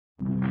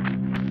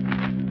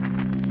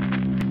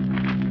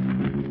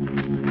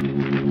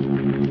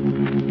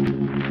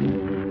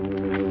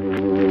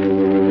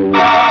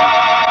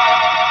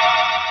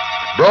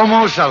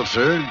Bromo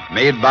Seltzer,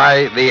 made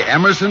by the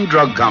Emerson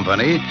Drug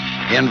Company,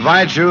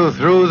 invites you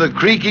through the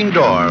creaking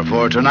door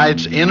for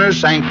tonight's Inner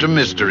Sanctum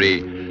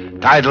mystery,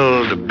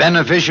 titled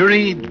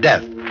Beneficiary,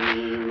 Death,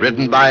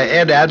 written by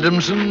Ed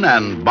Adamson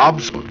and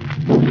Bob Sloan.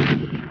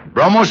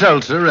 Bromo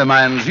Seltzer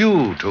reminds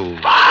you to...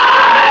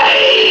 Fight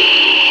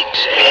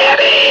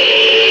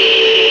headache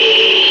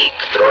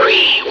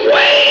 3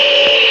 ways.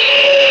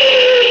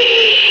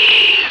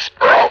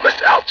 Bromo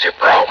Seltzer,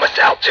 Bromo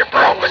Seltzer,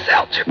 Bromo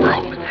Seltzer,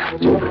 Bromo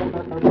Seltzer.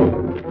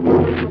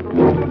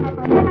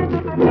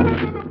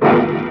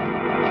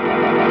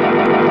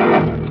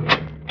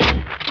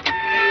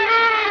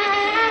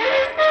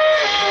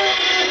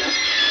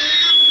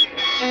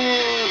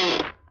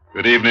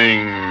 Good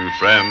evening,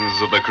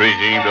 friends of the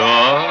creaking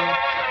door.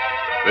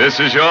 This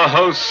is your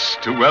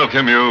host to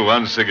welcome you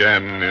once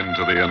again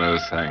into the Inner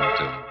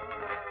Sanctum.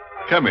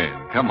 Come in,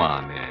 come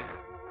on in.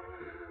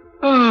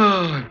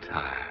 Oh, I'm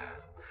tired.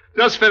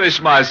 Just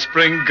finished my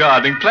spring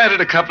gardening,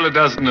 planted a couple of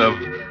dozen of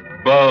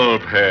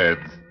bulb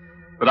heads.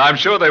 But I'm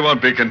sure they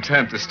won't be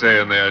content to stay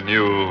in their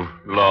new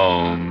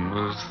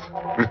loams.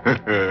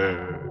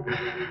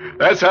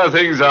 That's how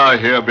things are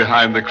here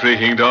behind the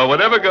creaking door.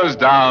 Whatever goes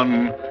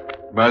down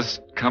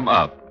must come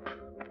up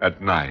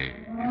at night.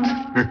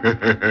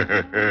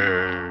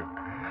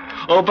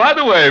 Oh, by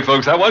the way,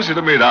 folks, I want you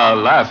to meet our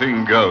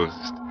laughing ghost.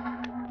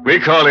 We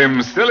call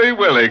him Silly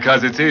Willie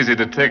because it's easy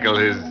to tickle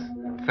his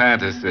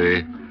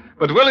fantasy.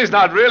 But Willie's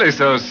not really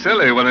so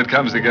silly when it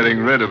comes to getting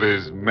rid of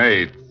his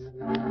mates.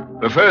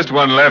 The first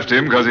one left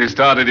him because he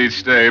started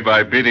each day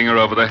by beating her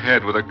over the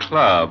head with a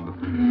club.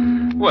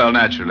 Well,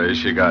 naturally,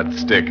 she got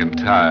sick and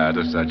tired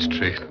of such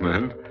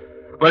treatment.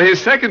 But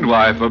his second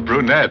wife, a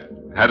brunette,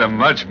 had a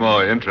much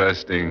more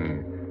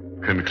interesting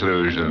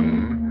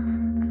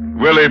conclusion.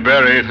 Willie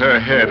buried her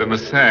head in the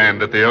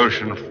sand at the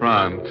ocean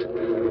front.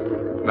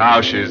 Now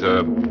she's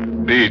a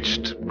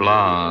beached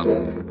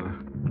blonde.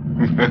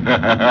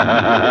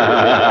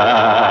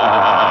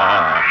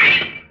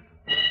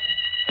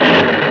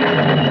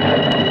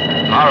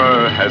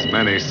 Horror has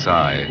many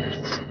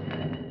sides.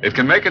 It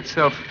can make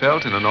itself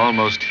felt in an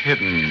almost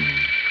hidden,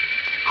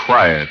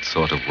 quiet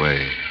sort of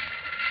way.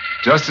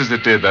 Just as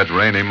it did that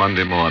rainy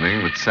Monday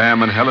morning that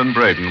Sam and Helen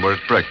Braden were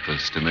at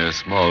breakfast in their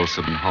small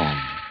suburban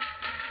home.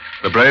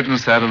 The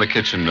Bradens sat in the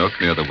kitchen nook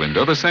near the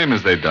window, the same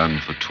as they'd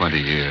done for 20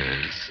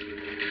 years.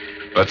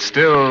 But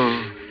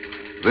still,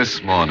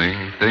 this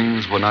morning,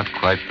 things were not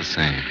quite the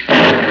same.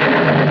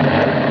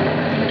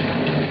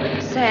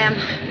 Sam,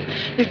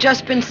 you've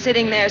just been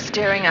sitting there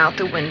staring out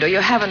the window. You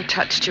haven't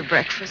touched your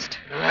breakfast.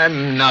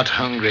 I'm not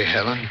hungry,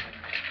 Helen.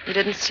 You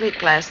didn't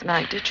sleep last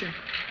night, did you?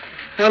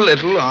 A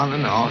little, on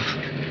and off.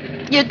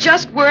 You're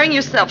just worrying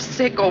yourself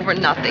sick over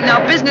nothing.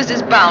 Now, business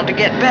is bound to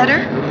get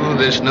better. Oh,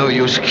 there's no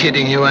use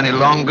kidding you any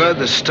longer.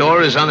 The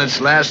store is on its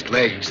last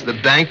legs. The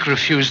bank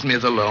refused me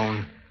the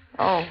loan.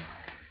 Oh.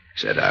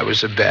 Said I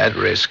was a bad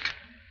risk.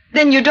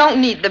 Then you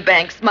don't need the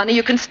bank's money.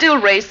 You can still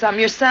raise some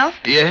yourself.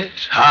 Yes?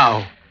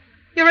 How?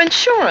 Your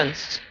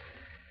insurance.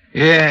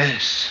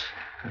 Yes.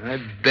 I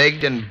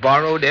begged and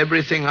borrowed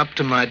everything up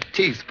to my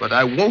teeth, but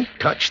I won't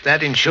touch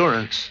that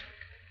insurance.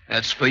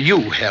 That's for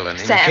you, Helen,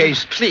 in Sam,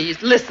 case...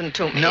 please, listen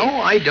to me. No,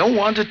 I don't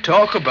want to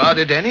talk about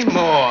it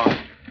anymore.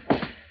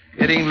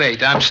 Getting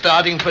late. I'm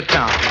starting for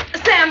town.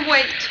 Sam,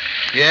 wait.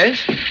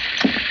 Yes?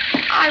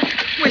 I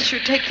wish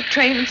you'd take the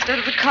train instead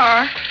of the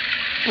car.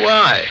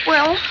 Why?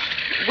 Well,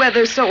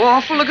 weather's so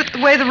awful. Look at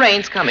the way the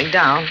rain's coming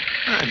down.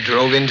 I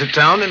drove into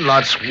town in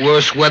lots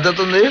worse weather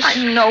than this.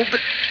 I know, but...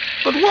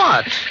 But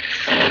what?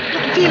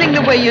 Feeling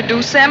the way you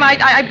do, Sam,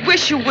 I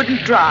wish you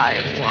wouldn't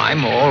drive. Well,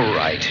 I'm all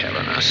right,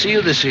 Helen. I'll see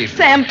you this evening.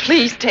 Sam,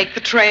 please take the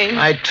train.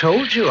 I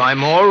told you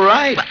I'm all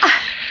right.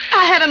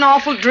 I had an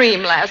awful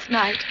dream last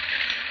night.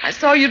 I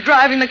saw you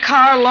driving the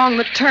car along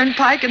the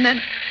turnpike, and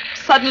then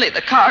suddenly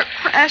the car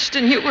crashed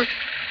and you were...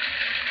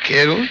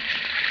 Killed?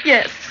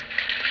 Yes.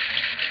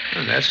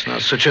 Well, that's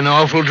not such an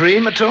awful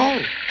dream at all.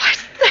 Why,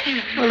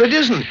 Sam... Well, it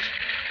isn't.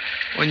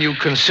 When you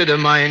consider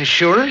my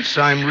insurance,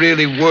 I'm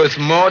really worth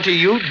more to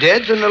you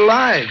dead than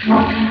alive.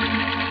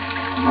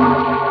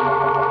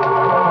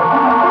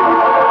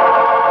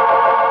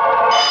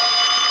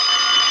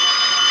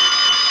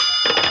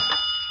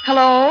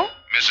 Hello?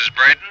 Mrs.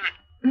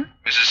 Braden?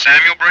 Mrs.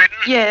 Samuel Braden?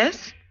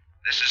 Yes?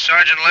 This is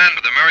Sergeant Land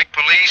with the Merrick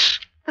Police.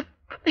 The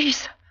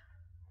police?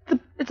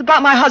 It's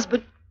about my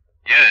husband.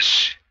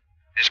 Yes.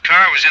 His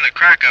car was in a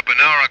crack-up an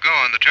hour ago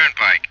on the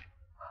turnpike.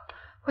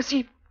 Was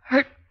he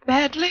hurt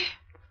badly?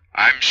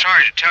 I'm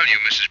sorry to tell you,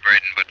 Mrs.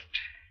 Braden, but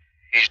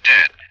he's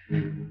dead.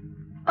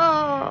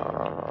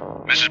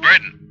 Oh. Mrs.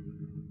 Braden?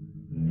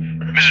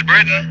 Mrs.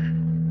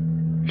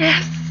 Braden?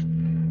 Yes?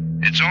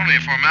 It's only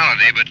a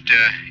formality, but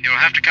you'll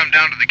have to come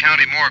down to the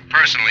county morgue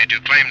personally to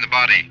claim the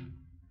body.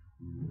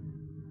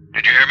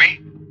 Did you hear me?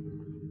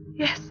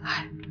 Yes,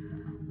 I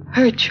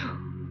heard you.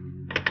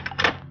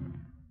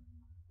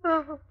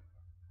 Oh.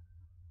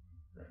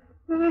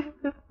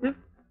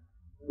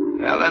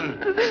 Helen.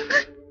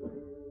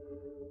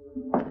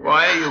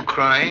 Why are you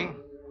crying?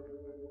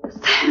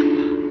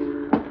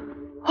 Sam,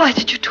 why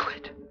did you do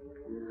it?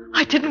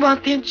 I didn't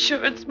want the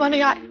insurance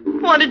money. I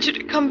wanted you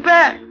to come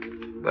back.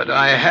 But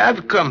I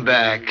have come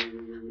back.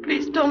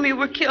 Police told me you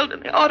were killed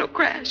in the auto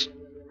crash.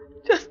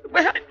 Just the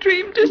way I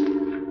dreamed it.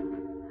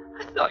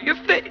 I saw your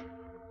face.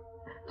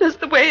 Just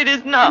the way it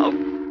is now.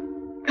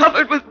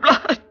 Covered with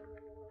blood.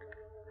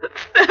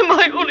 Sam,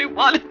 I only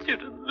wanted you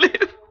to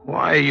live.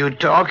 Why are you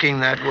talking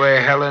that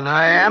way, Helen?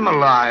 I am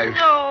alive.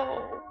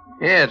 No.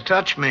 Here,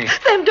 touch me.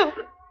 Sam, don't.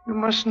 You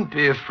mustn't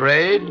be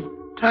afraid.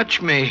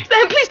 Touch me.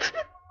 Sam, please.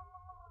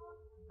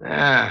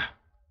 There.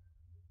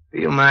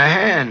 Feel my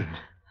hand.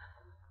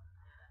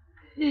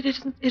 It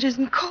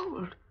isn't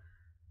cold.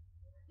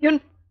 You're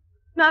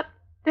not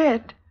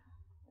dead.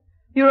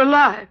 You're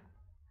alive.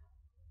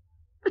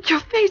 But your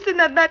face in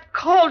that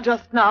call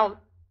just now.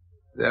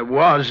 There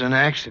was an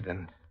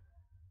accident.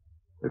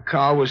 The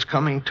car was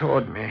coming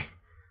toward me.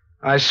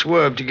 I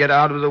swerved to get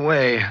out of the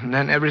way, and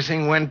then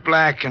everything went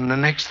black, and the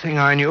next thing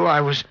I knew,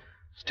 I was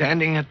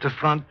standing at the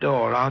front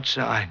door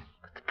outside.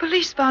 But the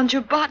police found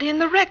your body in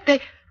the wreck.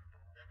 They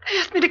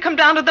asked me to come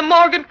down to the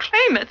morgue and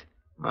claim it.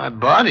 My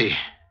body?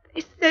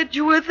 They said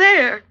you were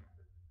there.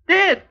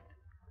 Dead.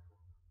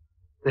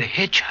 The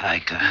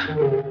hitchhiker.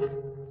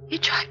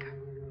 Hitchhiker?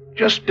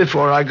 Just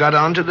before I got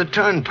onto the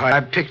turnpike, I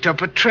picked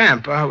up a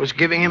tramp. I was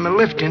giving him a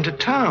lift into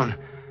town.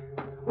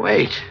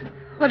 Wait.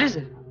 What is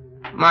it?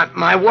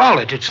 My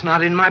wallet. It's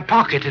not in my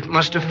pocket. It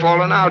must have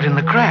fallen out in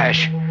the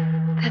crash.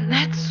 Then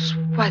that's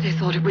why they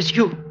thought it was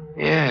you.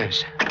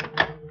 Yes.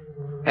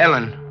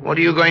 Helen, what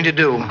are you going to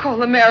do? Call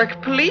the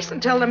American police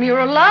and tell them you're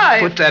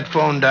alive. Put that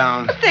phone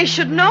down. But they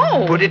should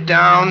know. Put it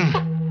down.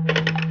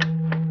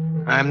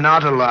 I'm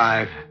not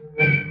alive.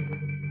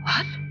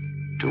 What?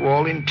 To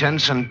all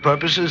intents and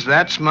purposes,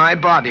 that's my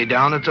body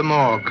down at the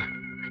morgue.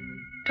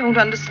 Don't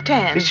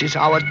understand. This is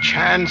our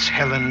chance,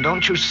 Helen.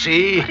 Don't you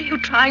see? What are you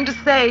trying to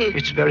say?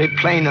 It's very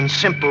plain and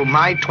simple.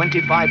 My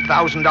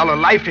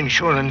 $25,000 life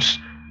insurance.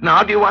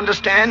 Now, do you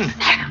understand?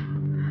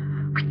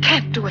 Sam, we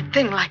can't do a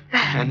thing like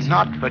that. And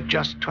not for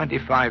just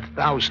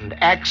 $25,000.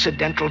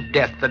 Accidental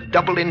death, the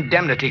double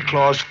indemnity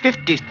clause,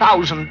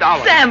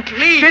 $50,000. Sam,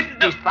 please.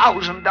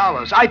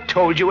 $50,000. I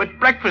told you at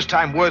breakfast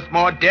time, worth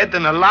more dead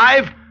than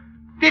alive.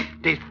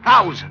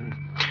 $50,000.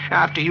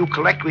 After you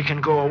collect, we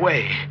can go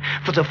away.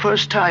 For the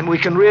first time, we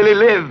can really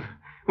live.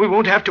 We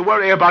won't have to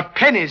worry about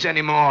pennies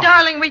anymore.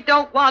 Darling, we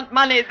don't want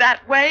money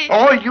that way.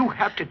 All you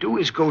have to do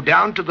is go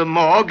down to the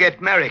morgue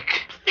at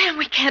Merrick. Sam,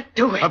 we can't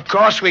do it. Of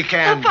course we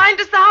can. They'll find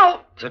us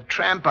out. The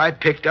tramp I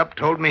picked up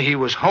told me he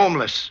was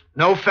homeless,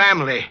 no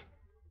family.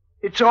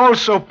 It's all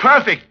so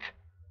perfect.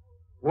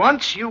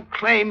 Once you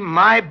claim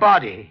my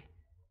body,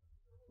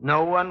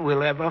 no one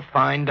will ever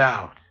find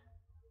out.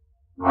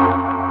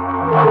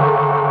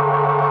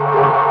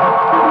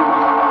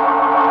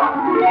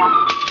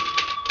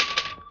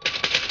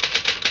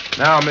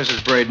 Now,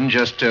 Mrs. Braden,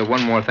 just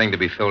one more thing to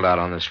be filled out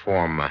on this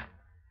form.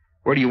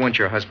 Where do you want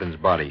your husband's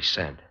body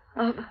sent?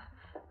 To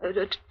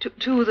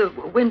the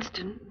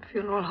Winston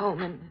Funeral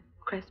Home in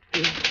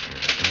Crestview.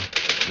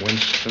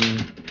 Winston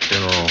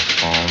Funeral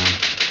Home,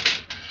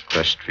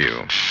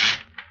 Crestview.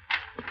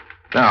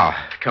 Now,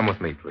 come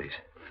with me, please.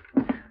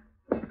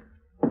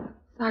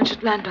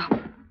 Sergeant Landau,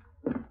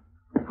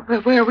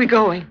 where are we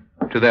going?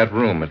 To that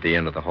room at the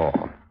end of the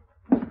hall.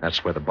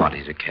 That's where the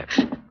bodies are kept.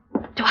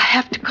 Do I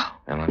have to go?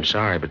 Well, I'm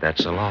sorry, but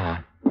that's the law.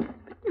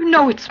 You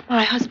know it's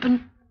my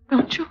husband,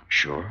 don't you?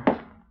 Sure.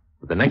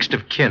 But the next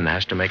of kin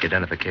has to make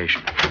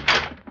identification.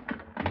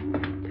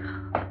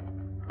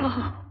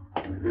 Oh,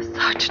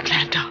 Sergeant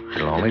Landau.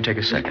 It'll only take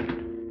a second.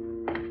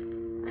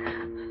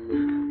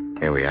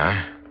 Here we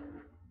are.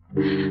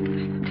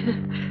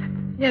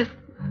 Yes,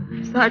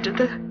 Sergeant,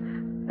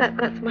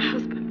 that's my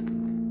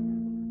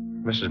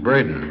husband. Mrs.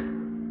 Braden,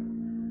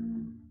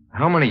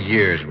 how many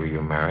years were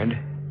you married?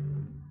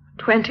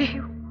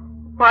 20?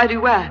 Why do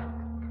you ask?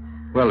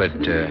 Well,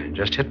 it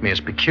just hit me as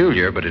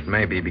peculiar, but it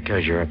may be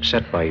because you're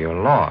upset by your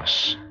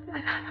loss.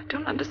 I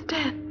don't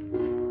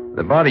understand.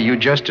 The body you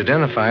just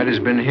identified has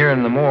been here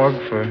in the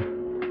morgue for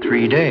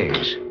 3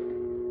 days.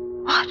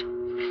 What?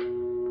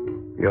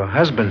 Your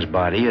husband's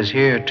body is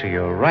here to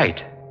your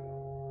right,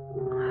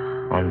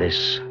 on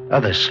this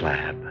other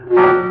slab.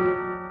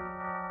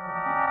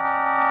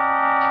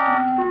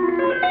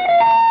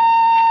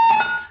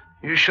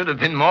 You should have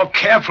been more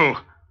careful.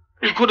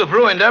 You could have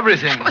ruined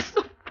everything. I was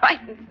so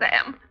frightened,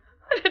 Sam.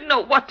 I didn't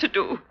know what to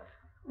do.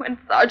 When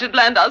Sergeant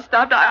Landau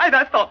stopped,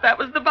 I thought that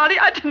was the body.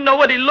 I didn't know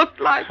what he looked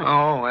like.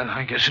 Oh, well,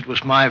 I guess it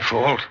was my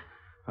fault.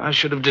 I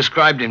should have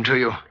described him to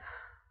you.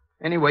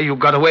 Anyway, you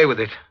got away with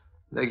it.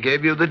 They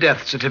gave you the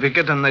death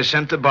certificate, and they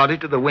sent the body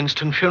to the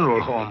Winston Funeral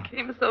Home.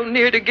 Came so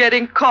near to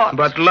getting caught.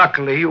 But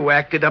luckily, you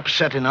acted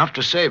upset enough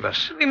to save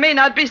us. We may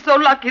not be so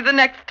lucky the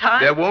next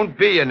time. There won't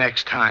be a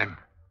next time.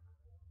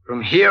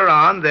 From here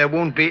on, there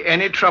won't be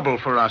any trouble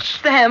for us.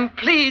 Sam,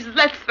 please,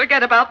 let's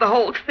forget about the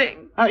whole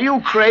thing. Are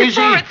you crazy?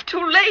 Before it's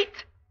too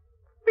late.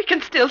 We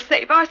can still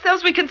save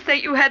ourselves. We can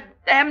say you had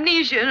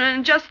amnesia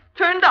and just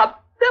turned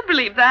up. They'll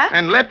believe that.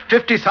 And let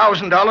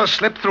 $50,000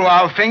 slip through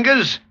our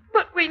fingers?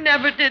 But we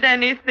never did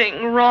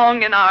anything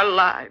wrong in our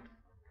lives.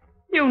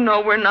 You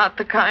know we're not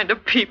the kind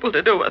of people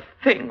to do a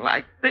thing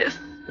like this.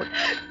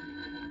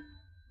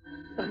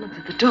 Someone's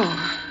at the door.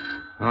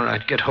 All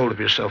right, get hold of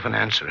yourself and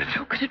answer it.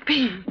 Who could it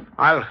be?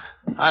 I'll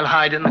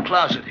hide in the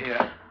closet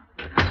here.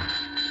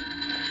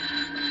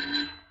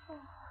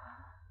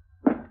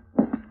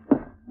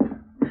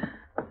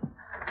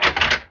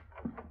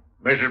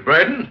 Mrs.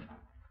 Braden?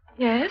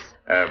 Yes?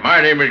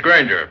 My name is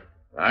Granger.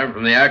 I'm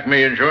from the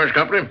Acme Insurance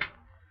Company.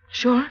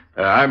 Sure.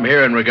 I'm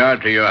here in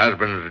regard to your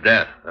husband's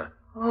death.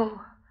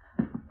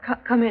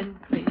 Come in,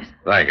 please.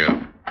 Thank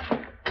you.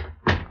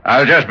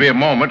 I'll just be a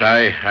moment.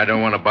 I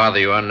don't want to bother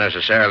you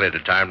unnecessarily at a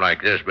time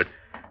like this, but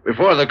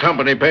before the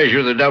company pays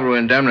you the double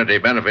indemnity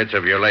benefits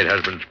of your late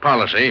husband's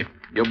policy,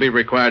 you'll be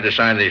required to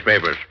sign these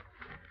papers.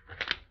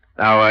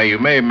 Now, you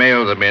may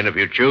mail them in if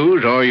you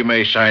choose, or you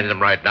may sign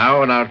them right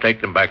now, and I'll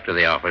take them back to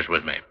the office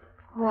with me.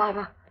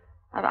 Oh,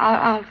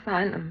 I'll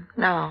sign them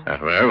now.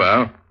 Very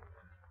well.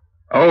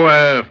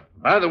 Oh,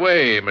 by the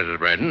way, Mrs.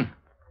 Braden.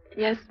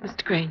 Yes,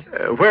 Mr.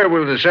 Granger. Where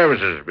will the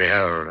services be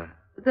held?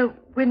 The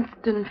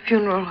Winston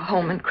Funeral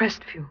Home in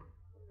Crestview.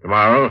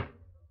 Tomorrow?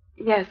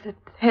 Yes, at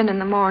 10 in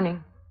the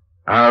morning.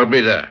 I'll be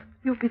there.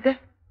 You'll be there?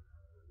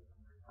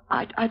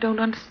 I don't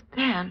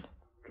understand.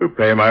 To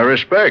pay my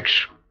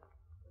respects.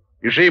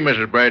 You see,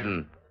 Mrs.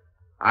 Braden,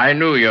 I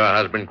knew your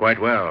husband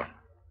quite well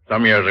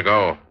some years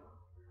ago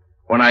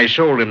when I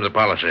sold him the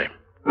policy.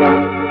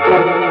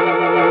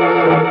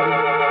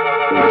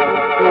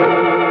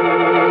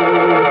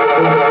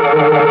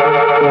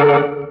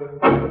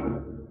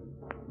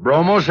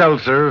 Bromo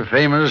Seltzer,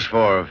 famous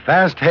for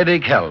fast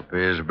headache help,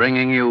 is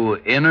bringing you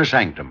Inner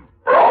Sanctum.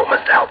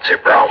 Broma Seltzer,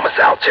 Broma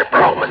Seltzer,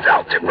 Broma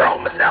Seltzer,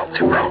 Broma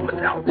Seltzer, Broma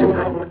Seltzer,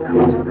 Broma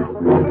Seltzer.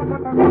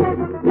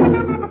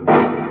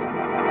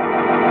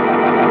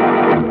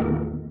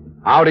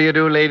 How do you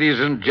do, ladies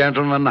and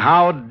gentlemen?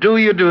 How do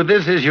you do?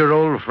 This is your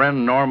old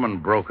friend Norman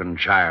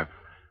Brokenshire.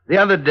 The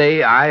other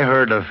day I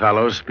heard a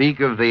fellow speak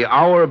of the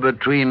hour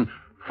between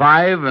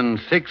 5 and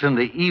 6 in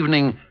the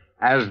evening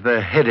as the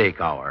headache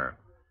hour.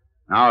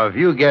 Now, if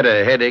you get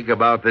a headache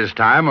about this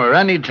time or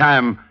any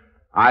time,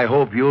 I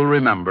hope you'll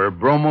remember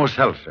Bromo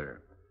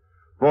Seltzer.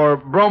 For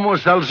Bromo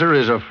Seltzer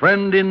is a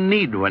friend in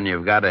need when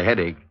you've got a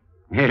headache.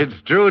 It's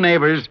true,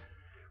 neighbors.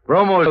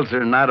 Bromo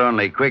Seltzer not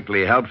only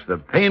quickly helps the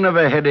pain of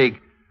a headache,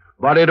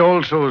 but it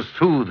also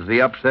soothes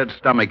the upset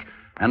stomach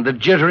and the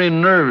jittery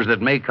nerves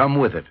that may come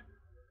with it.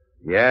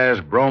 Yes,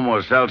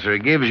 Bromo Seltzer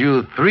gives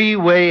you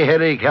three-way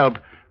headache help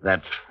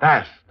that's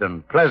fast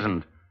and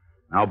pleasant.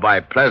 Now, by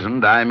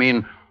pleasant, I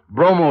mean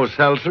Bromo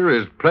Seltzer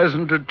is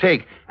pleasant to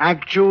take,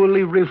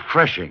 actually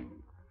refreshing.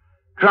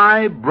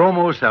 Try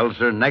Bromo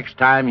Seltzer next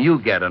time you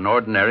get an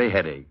ordinary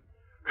headache.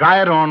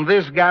 Try it on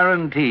this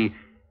guarantee.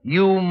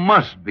 You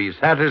must be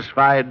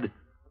satisfied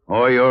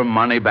or your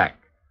money back.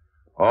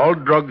 All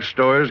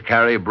drugstores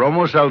carry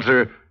Bromo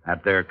Seltzer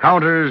at their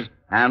counters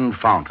and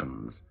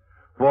fountains.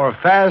 For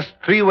fast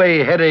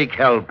three-way headache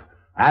help,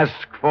 ask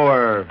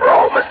for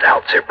Broma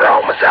Seltzer,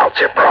 Broma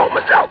Seltzer,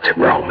 Broma Seltzer,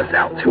 Broma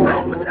Seltzer,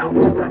 Broma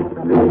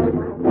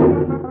Seltzer.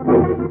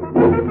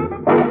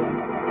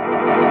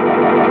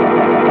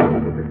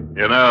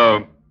 You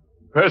know,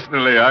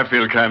 personally, I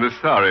feel kind of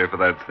sorry for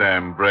that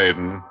Sam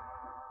Braden.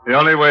 The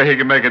only way he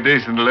can make a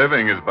decent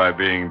living is by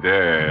being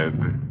dead.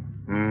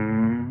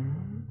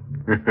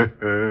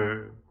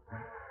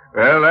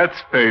 Well, that's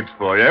fate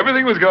for you.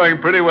 Everything was going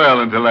pretty well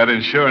until that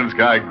insurance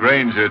guy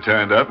Granger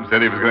turned up and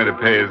said he was going to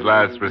pay his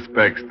last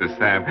respects to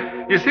Sam.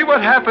 You see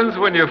what happens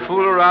when you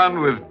fool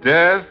around with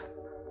death?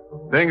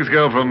 Things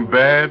go from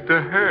bad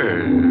to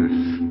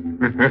hearse.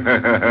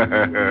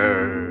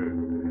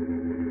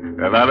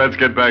 Well, now let's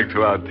get back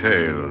to our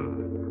tale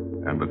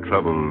and the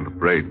troubled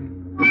Braden.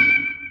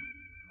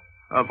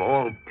 Of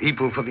all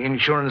people for the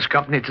insurance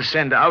company to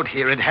send out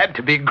here, it had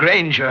to be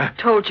Granger.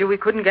 Told you we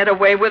couldn't get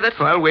away with it.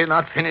 Well, we're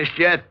not finished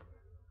yet.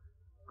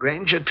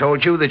 Granger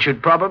told you that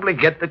you'd probably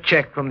get the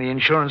check from the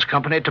insurance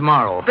company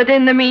tomorrow. But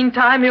in the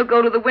meantime, he'll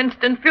go to the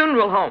Winston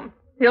Funeral Home.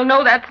 He'll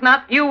know that's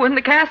not you in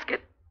the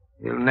casket.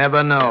 You'll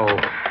never know.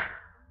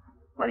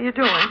 What are you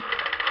doing?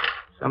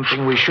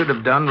 Something we should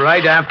have done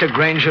right after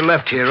Granger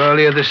left here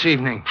earlier this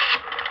evening.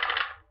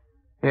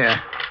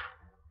 Here,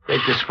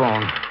 take this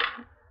phone.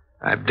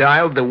 I've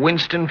dialed the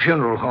Winston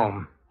Funeral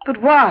Home.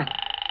 But what?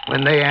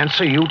 When they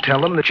answer, you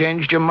tell them you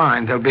changed your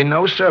mind. There'll be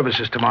no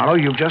services tomorrow.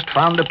 You've just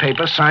found a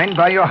paper signed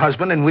by your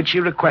husband in which he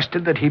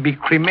requested that he be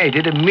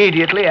cremated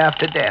immediately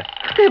after death.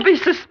 They'll be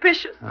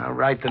suspicious. I'll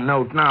write the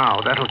note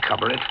now. That'll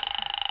cover it.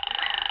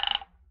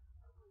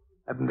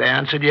 Haven't they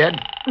answered yet?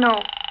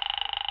 No.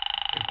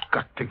 You've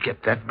got to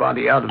get that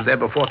body out of there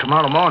before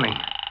tomorrow morning.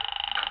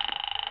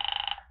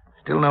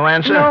 Still no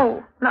answer?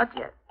 No, not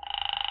yet.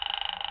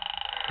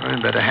 I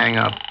better hang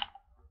up.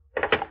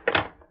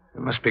 It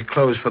must be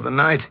closed for the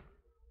night.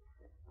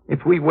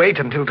 If we wait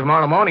until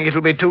tomorrow morning,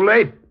 it'll be too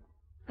late.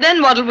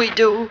 Then what'll we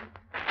do?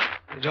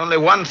 There's only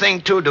one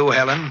thing to do,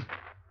 Helen.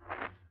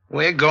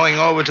 We're going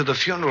over to the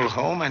funeral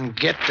home and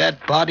get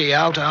that body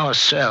out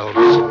ourselves.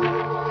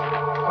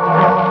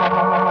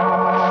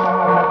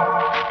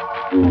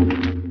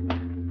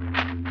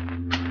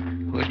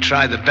 We're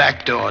try the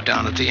back door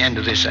down at the end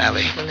of this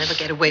alley. We'll never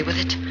get away with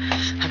it.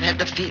 I've had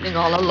the feeling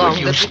all along Will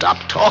you that...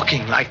 stop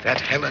talking like that,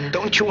 Helen?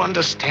 Don't you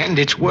understand?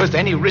 It's worth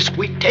any risk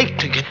we take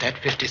to get that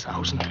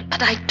 50,000.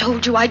 But I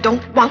told you I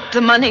don't want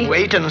the money.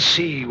 Wait and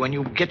see. When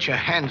you get your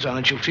hands on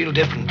it, you'll feel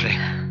differently.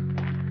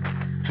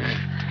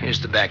 Here's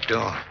the back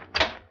door.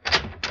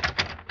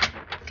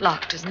 It's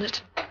locked, isn't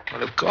it?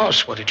 Well, of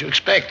course. What did you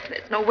expect?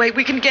 There's no way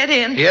we can get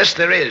in. Yes,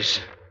 there is.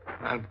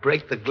 I'll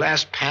break the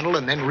glass panel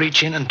and then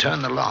reach in and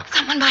turn the lock.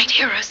 Someone might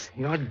hear us.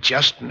 You're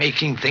just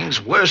making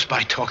things worse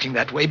by talking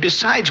that way.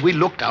 Besides, we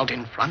looked out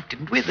in front,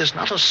 didn't we? There's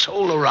not a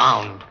soul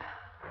around.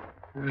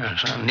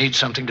 Yes, I'll need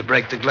something to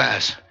break the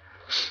glass.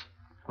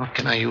 What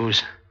can I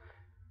use?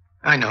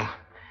 I know.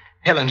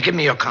 Helen, give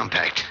me your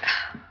compact.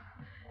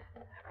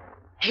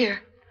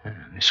 Here.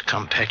 This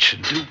compact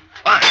should do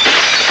fine.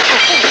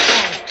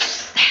 Oh,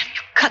 Sam,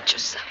 you cut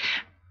yourself.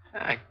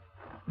 I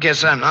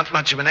guess I'm not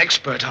much of an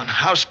expert on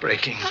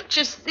housebreaking. Don't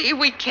you see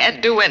we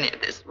can't do any of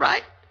this,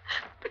 right?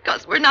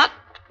 Because we're not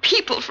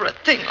people for a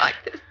thing like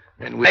this.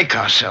 Then we make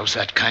ourselves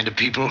that kind of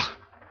people.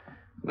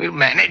 We'll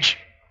manage.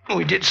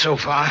 We did so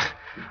far.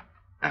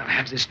 I'll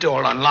have this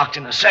door unlocked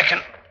in a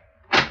second.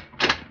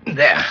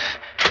 There.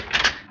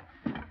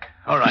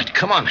 All right,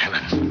 come on,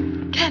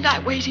 Helen. Can't I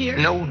wait here?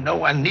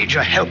 No, I need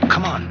your help.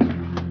 Come on.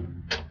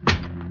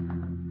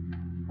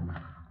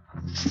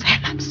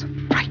 Sam, I'm so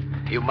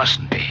frightened. You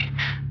mustn't be.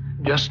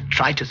 Just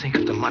try to think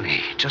of the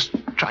money. Just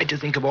try to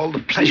think of all the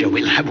pleasure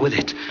we'll have with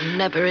it. We'll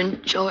never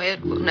enjoy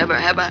it. We'll never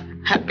have a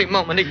happy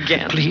moment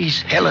again.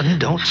 Please, Helen,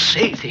 don't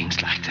say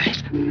things like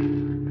that.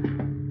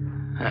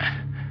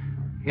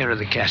 Here are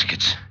the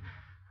caskets.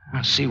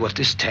 I'll see what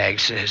this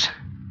tag says.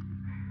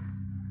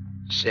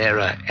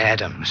 Sarah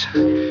Adams.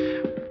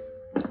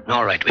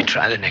 All right, we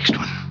try the next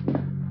one.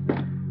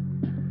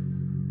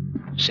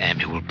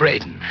 Samuel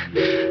Braden.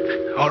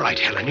 All right,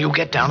 Helen, you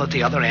get down at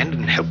the other end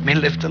and help me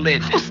lift the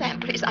lid. Oh, Sam,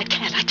 please, I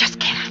can't. I just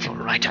can't. All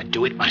right, I'd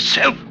do it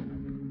myself.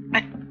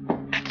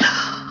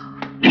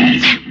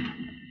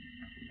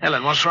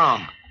 Helen, what's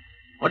wrong?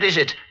 What is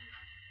it?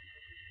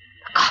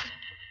 The coffin.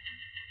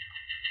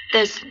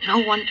 There's no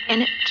one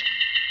in it.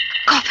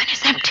 The coffin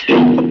is empty.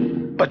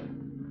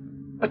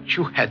 But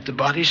you had the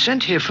body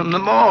sent here from the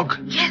morgue.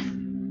 Yes.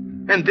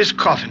 And this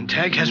coffin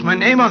tag has my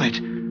name on it.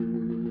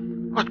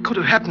 What could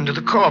have happened to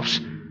the corpse?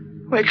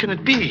 Where can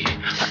it be?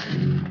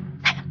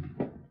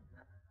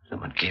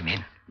 Someone came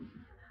in.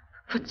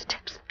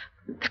 Footsteps.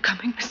 They're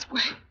coming this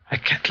way. I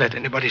can't let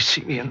anybody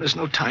see me, and there's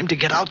no time to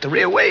get out the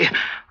rear way.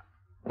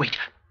 Wait,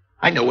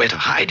 I know where to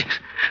hide.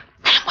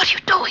 Sam, what are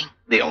you doing?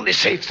 The only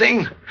safe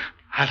thing.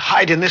 I'll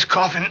hide in this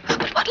coffin.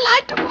 But what'll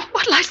I do?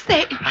 What'll I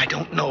say? I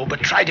don't know,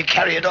 but try to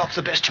carry it off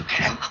the best you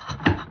can.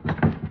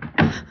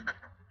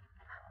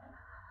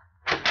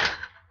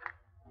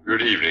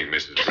 Good evening,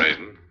 Mrs.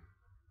 Braden.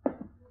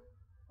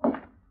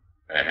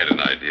 I had an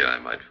idea I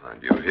might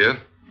find you here.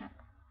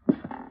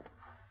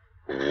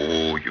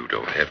 Oh, you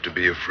don't have to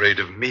be afraid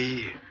of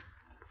me.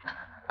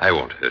 I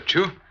won't hurt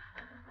you.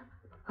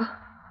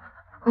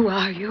 Who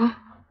are you?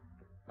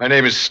 My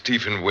name is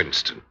Stephen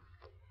Winston.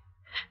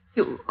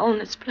 You own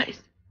this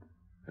place.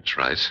 That's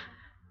right.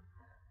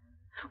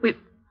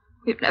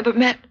 We've never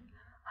met.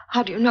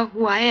 How do you know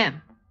who I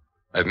am?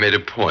 I've made a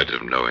point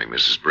of knowing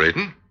Mrs.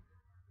 Braden.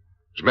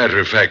 As a matter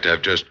of fact,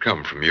 I've just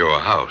come from your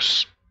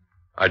house.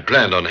 I'd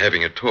planned on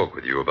having a talk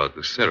with you about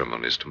the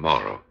ceremonies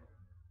tomorrow.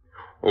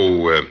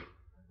 Oh,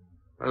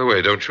 by the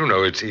way, don't you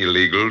know it's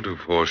illegal to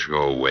force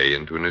your way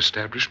into an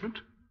establishment?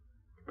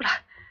 But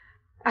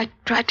I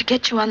tried to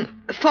get you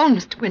on the phone,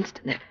 Mr.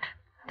 Winston.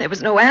 There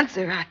was no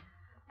answer. I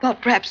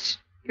thought perhaps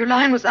your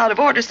line was out of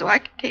order, so I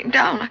came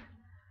down. I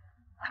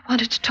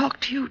wanted to talk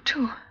to you,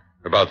 too.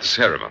 About the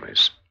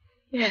ceremonies?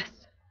 Yes.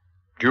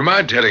 Do you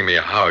mind telling me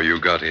how you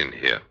got in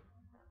here?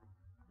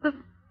 The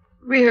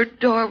rear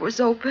door was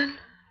open.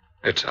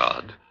 It's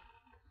odd.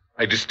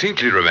 I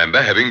distinctly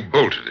remember having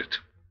bolted it.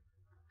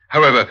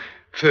 However,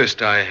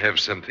 first I have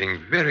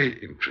something very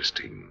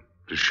interesting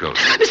to show you.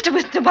 Mr.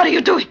 Winston, what are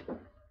you doing?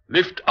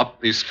 Lift up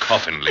this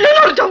coffin lid.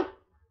 No, don't.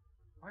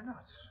 Why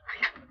not?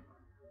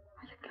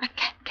 I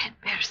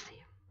can't bear to see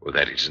you. Well,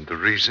 that isn't the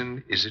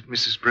reason, is it,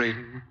 Mrs.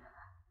 Braden?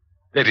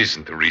 That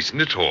isn't the reason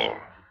at all.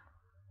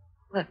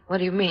 What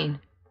do you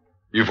mean?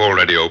 You've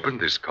already opened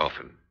this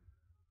coffin.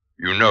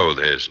 You know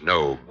there's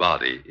no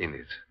body in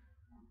it.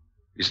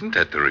 Isn't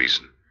that the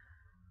reason?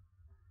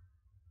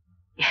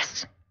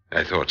 Yes.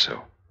 I thought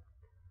so.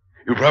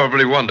 You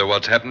probably wonder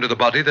what's happened to the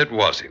body that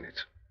was in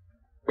it.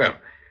 Well,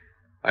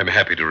 I'm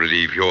happy to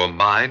relieve your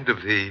mind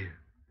of the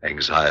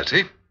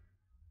anxiety.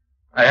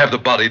 I have the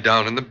body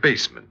down in the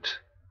basement,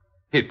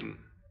 hidden.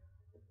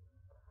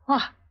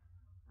 What?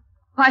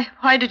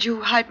 Why did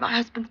you hide my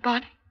husband's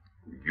body?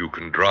 You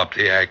can drop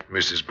the act,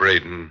 Mrs.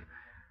 Braden.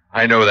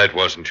 I know that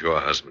wasn't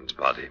your husband's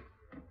body.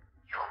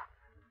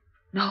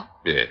 No.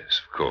 Yes,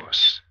 of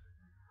course.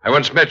 I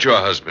once met your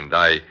husband.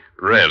 I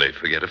rarely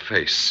forget a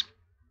face.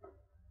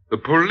 The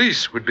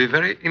police would be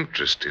very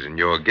interested in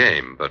your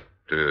game, but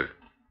the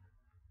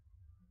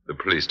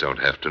police don't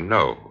have to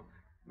know,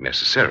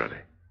 necessarily.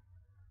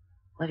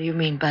 What do you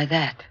mean by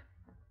that?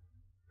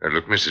 Now,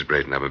 look, Mrs.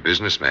 Braden, I'm a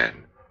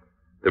businessman.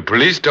 The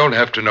police don't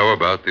have to know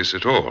about this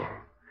at all,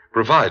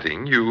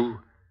 providing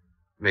you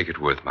make it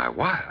worth my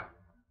while.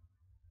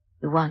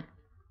 You want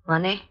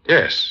money?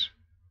 Yes.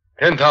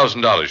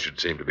 $10,000 should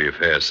seem to be a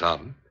fair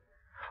sum.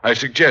 I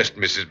suggest,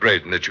 Mrs.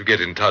 Braden, that you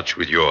get in touch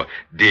with your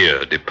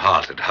dear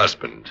departed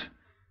husband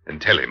and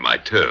tell him my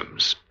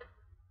terms.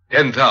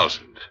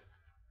 10,000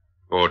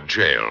 or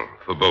jail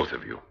for both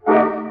of you.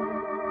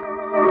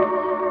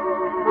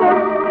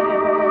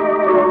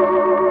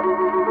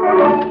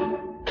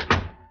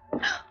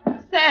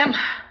 Sam,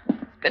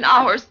 it's been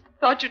hours.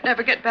 Thought you'd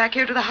never get back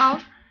here to the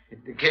house.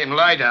 It became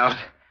light out.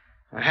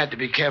 I had to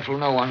be careful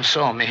no one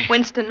saw me.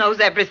 Winston knows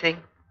everything.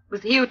 It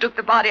was he who took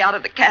the body out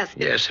of the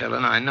casket. Yes,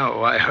 Helen, I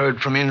know. I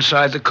heard from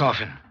inside the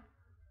coffin.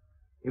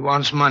 He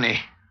wants money.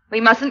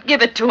 We mustn't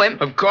give it to him.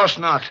 Of course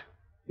not.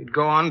 He'd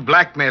go on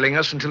blackmailing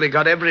us until he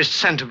got every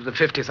cent of the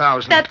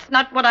 50,000. That's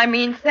not what I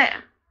mean,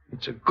 Sam.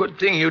 It's a good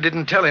thing you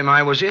didn't tell him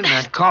I was in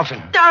that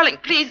coffin. Darling,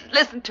 please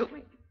listen to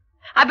me.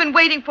 I've been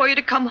waiting for you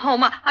to come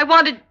home. I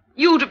wanted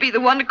you to be the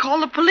one to call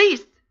the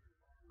police.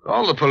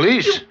 Call the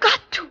police? You've got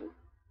to.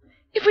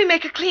 If we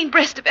make a clean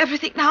breast of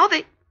everything now,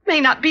 they may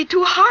not be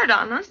too hard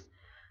on us.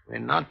 We're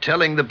not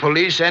telling the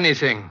police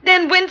anything.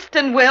 Then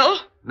Winston will.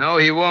 No,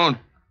 he won't.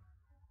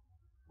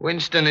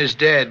 Winston is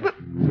dead.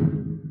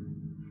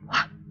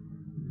 What?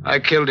 I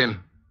killed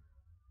him.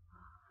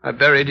 I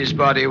buried his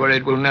body where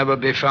it will never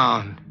be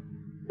found.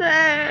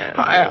 Sam.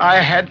 I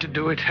had to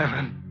do it,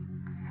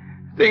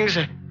 Helen. Things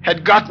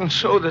had gotten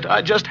so that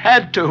I just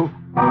had to.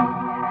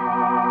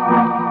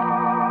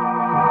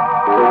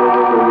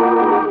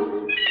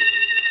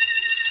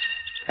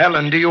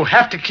 Helen, do you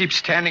have to keep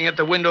standing at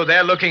the window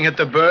there looking at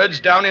the birds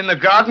down in the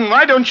garden?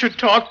 Why don't you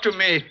talk to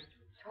me?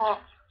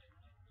 Talk?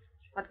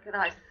 What can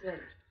I say?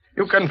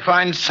 You can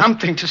find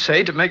something to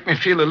say to make me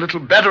feel a little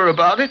better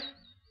about it.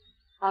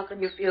 How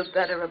can you feel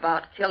better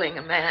about killing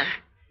a man?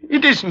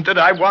 It isn't that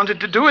I wanted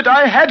to do it.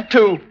 I had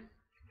to.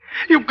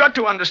 You've got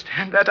to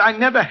understand that I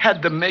never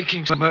had the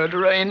makings of a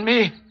murderer in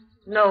me.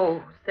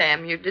 No,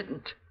 Sam, you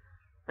didn't.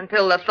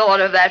 Until the thought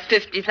of that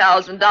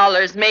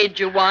 $50,000 made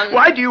you one.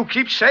 Why do you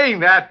keep saying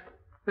that?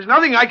 There's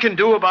nothing I can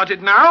do about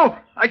it now.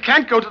 I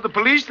can't go to the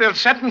police. They'll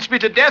sentence me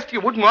to death.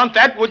 You wouldn't want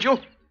that, would you?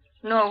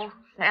 No,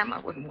 Sam, I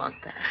wouldn't want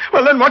that.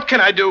 Well, then what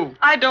can I do?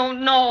 I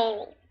don't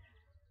know.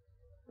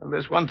 Well,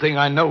 there's one thing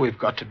I know we've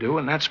got to do,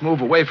 and that's move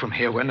away from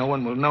here where no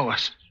one will know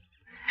us.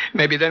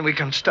 Maybe then we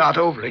can start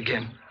over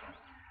again.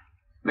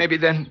 Maybe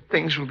then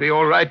things will be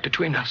all right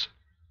between us.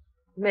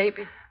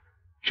 Maybe.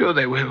 Sure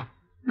they will.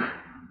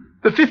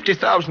 The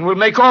 50,000 will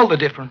make all the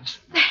difference.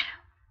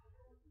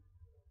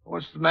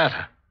 What's the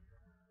matter?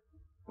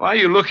 Why are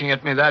you looking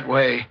at me that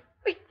way?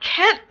 We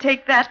can't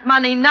take that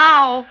money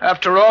now.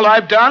 After all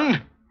I've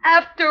done?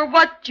 After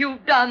what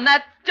you've done,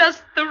 that's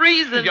just the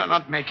reason. You're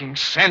not making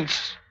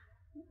sense.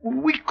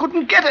 We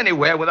couldn't get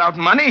anywhere without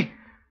money.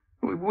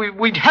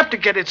 We'd have to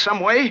get it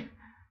some way.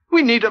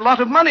 We need a lot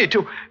of money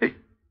to...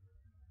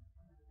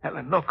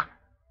 Helen, look.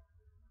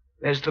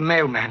 There's the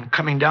mailman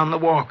coming down the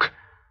walk.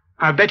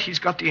 I bet he's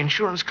got the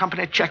insurance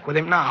company check with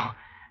him now.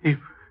 You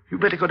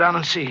better go down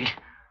and see.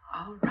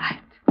 All right.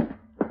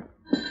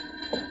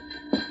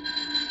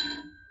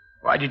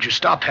 Why did you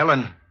stop,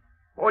 Helen?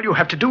 All you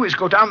have to do is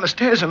go down the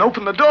stairs and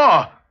open the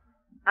door.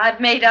 I've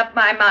made up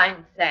my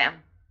mind, Sam.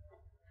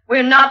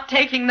 We're not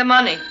taking the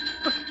money.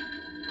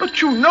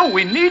 But you know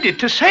we need it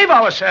to save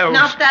ourselves.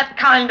 Not that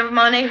kind of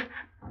money.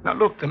 Now,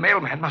 look, the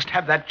mailman must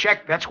have that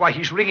check. That's why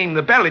he's ringing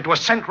the bell. It was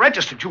sent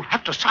registered. You'll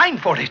have to sign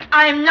for it.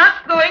 I'm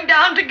not going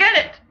down to get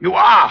it. You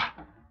are.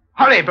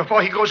 Hurry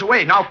before he goes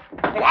away. Now,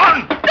 go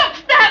on. Don't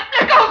stop.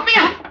 Let go of me.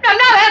 I'm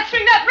not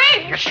answering that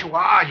ring. Yes, you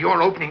are.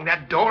 You're opening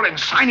that door and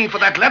signing for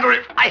that letter.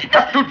 If I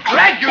have to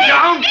drag you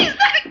down. Please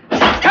let me...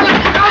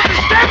 Helen, down the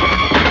steps.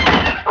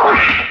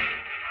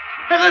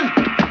 Helen.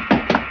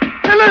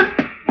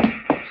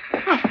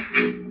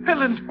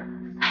 Helen.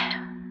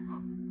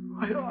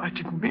 I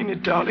didn't mean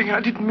it, darling.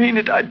 I didn't mean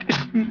it. I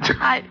didn't.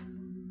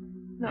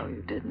 No,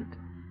 you didn't.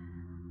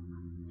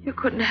 You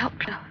couldn't help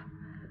yourself.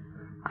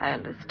 I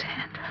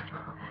understand.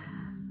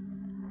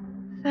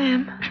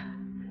 Sam.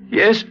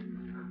 Yes?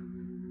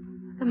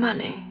 The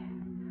money.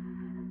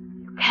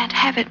 You can't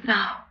have it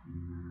now.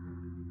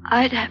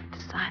 I'd have to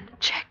sign the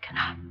check, and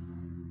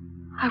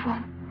I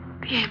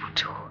won't be able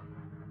to.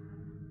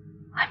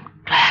 I'm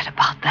glad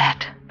about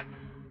that.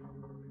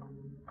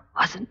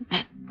 Wasn't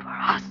meant for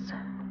us.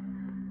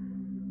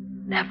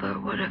 Never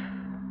would have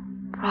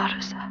brought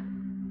us a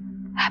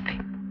happy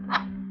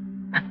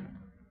home.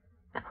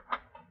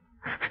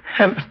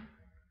 Helen.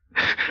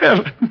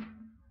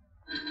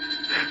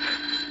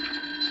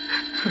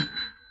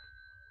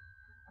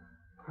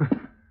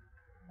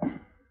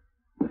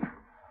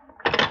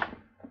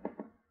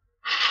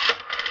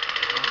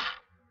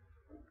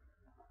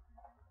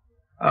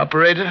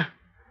 Operator,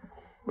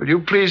 will you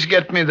please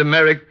get me the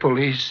Merrick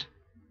police?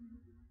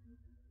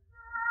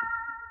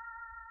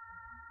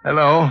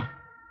 Hello?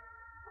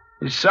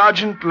 Is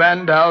Sergeant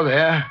Landau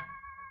there?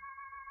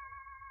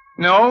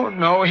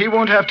 No, he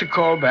won't have to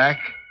call back.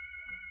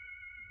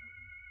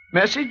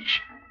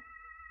 Message?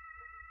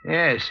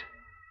 Yes.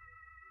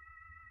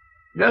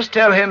 Just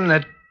tell him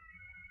that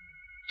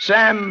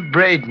Sam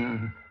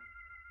Braden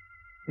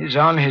is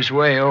on his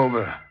way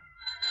over.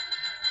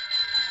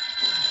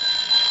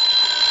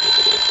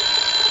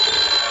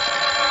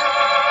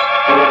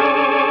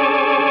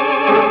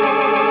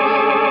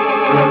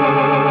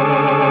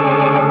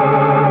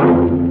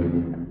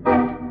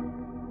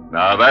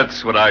 Now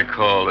that's what I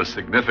call a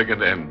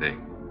significant ending.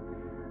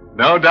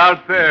 No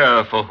doubt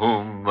there for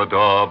whom the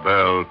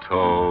doorbell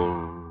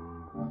tolls.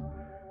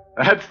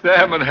 That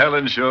Sam and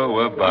Helen sure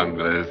were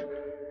bunglers.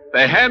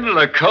 They handled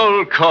a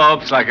cold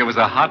corpse like it was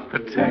a hot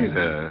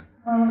potato.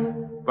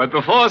 But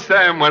before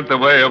Sam went the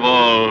way of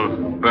all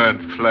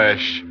burnt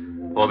flesh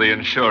for the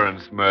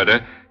insurance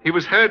murder, he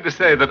was heard to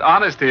say that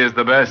honesty is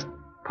the best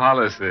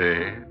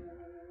policy.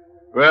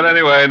 Well,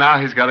 anyway, now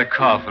he's got a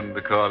coffin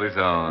to call his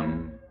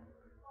own.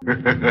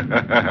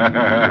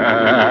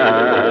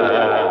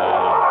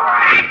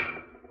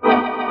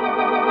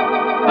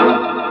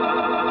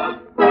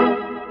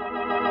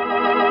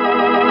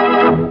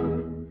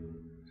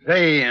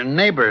 Say,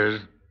 neighbors,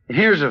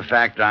 here's a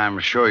fact I'm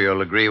sure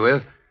you'll agree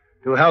with.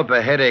 To help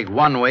a headache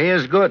one way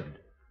is good.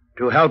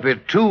 To help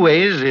it two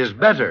ways is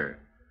better.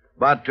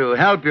 But to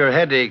help your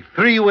headache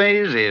three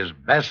ways is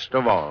best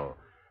of all.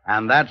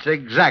 And that's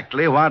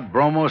exactly what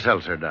Bromo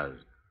Seltzer does.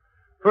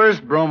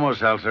 First, Bromo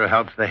Seltzer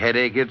helps the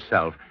headache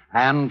itself,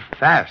 and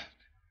fast.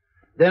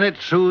 Then it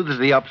soothes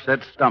the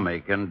upset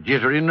stomach and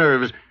jittery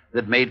nerves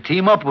that may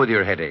team up with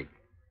your headache.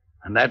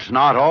 And that's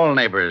not all,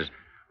 neighbors.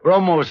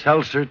 Bromo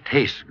Seltzer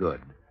tastes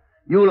good.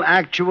 You'll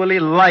actually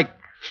like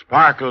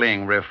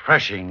sparkling,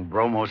 refreshing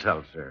Bromo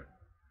Seltzer.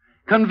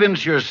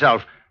 Convince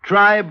yourself.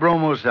 Try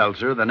Bromo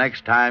Seltzer the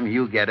next time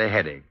you get a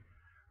headache.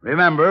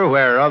 Remember,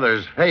 where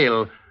others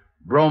fail,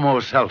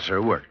 Bromo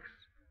Seltzer works.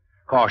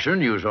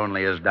 Caution, use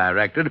only as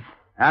directed.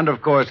 And,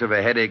 of course, if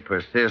a headache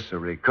persists or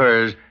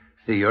recurs,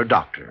 see your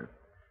doctor.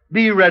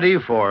 Be ready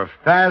for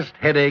fast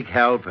headache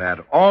help at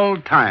all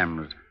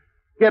times.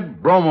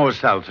 Get Bromo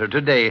Seltzer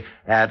today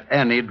at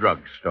any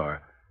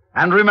drugstore.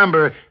 And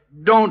remember,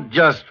 don't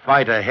just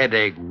fight a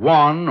headache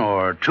one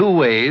or two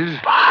ways.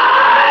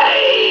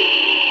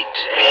 Fight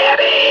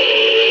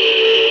headache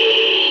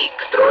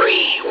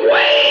 3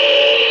 ways.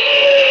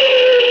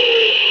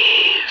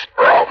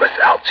 Bromo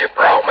Seltzer,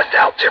 Bromo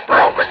Seltzer,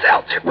 Bromo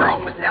Seltzer,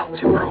 Bromo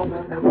Seltzer,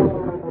 Bromo Seltzer.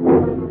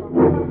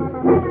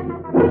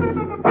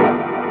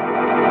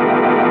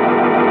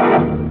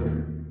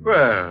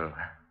 Well,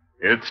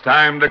 it's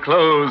time to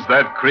close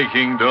that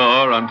creaking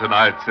door on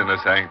tonight's Inner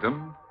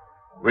Sanctum,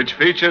 which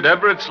featured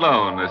Everett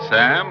Sloane as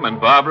Sam and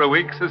Barbara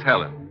Weeks as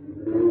Helen.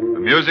 The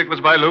music was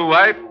by Lou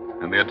White,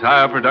 and the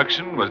entire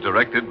production was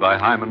directed by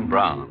Hyman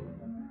Brown.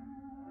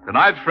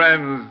 Tonight,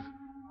 friends,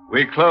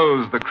 we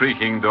close the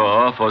creaking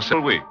door for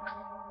several weeks,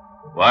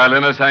 while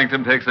Inner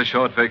Sanctum takes a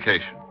short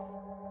vacation.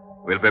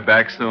 We'll be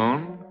back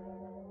soon,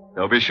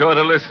 so be sure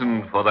to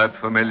listen for that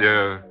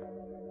familiar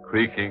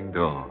creaking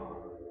door.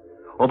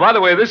 Oh, by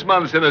the way, this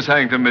month's Inner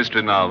Sanctum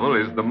mystery novel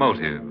is The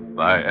Motive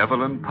by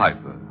Evelyn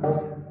Piper.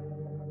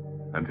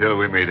 Until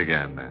we meet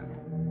again,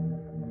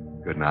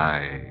 then. Good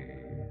night.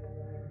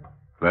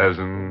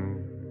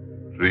 Pleasant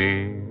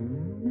dreams.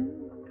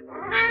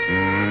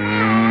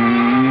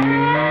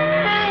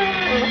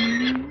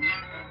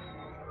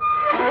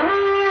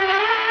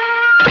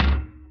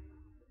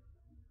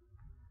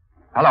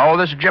 Hello,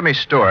 this is Jimmy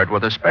Stewart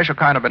with a special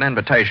kind of an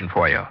invitation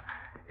for you.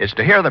 It's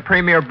to hear the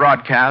premiere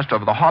broadcast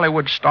of the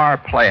Hollywood Star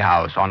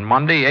Playhouse on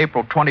Monday,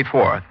 April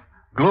 24th.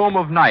 Gloom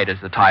of Night is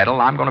the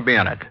title. I'm going to be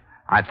in it.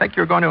 I think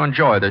you're going to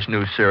enjoy this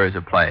new series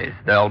of plays.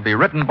 They'll be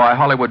written by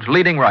Hollywood's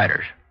leading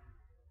writers.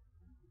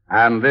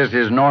 And this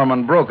is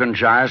Norman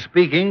Brokenshire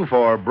speaking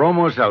for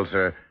Bromo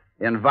Seltzer,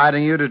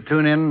 inviting you to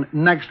tune in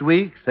next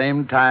week,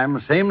 same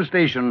time, same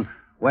station,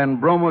 when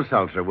Bromo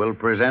Seltzer will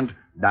present,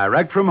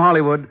 direct from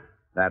Hollywood,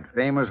 that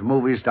famous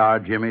movie star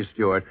Jimmy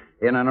Stewart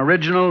in an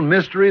original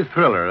mystery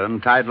thriller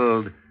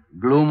entitled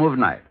Gloom of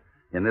Night.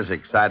 In this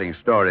exciting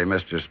story,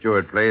 Mr.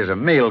 Stewart plays a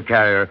mail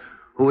carrier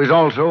who is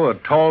also a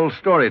tall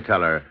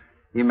storyteller.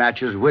 He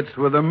matches wits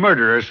with a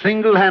murderer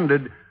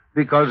single-handed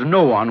because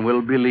no one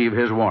will believe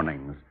his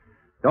warnings.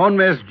 Don't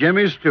miss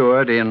Jimmy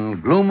Stewart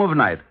in Gloom of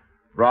Night,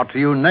 brought to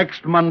you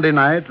next Monday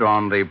night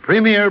on the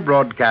premiere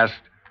broadcast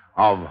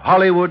of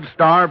Hollywood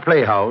Star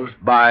Playhouse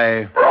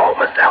by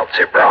Bromo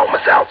Seltzer, Bromo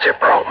Seltzer,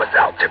 Bromo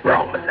Seltzer,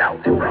 Bromo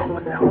Seltzer, Bromo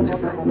Seltzer,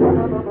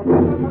 Bromo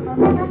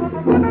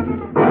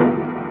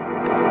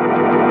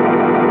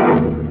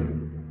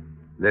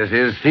This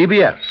is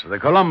CBS, the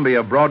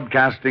Columbia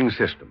Broadcasting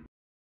System.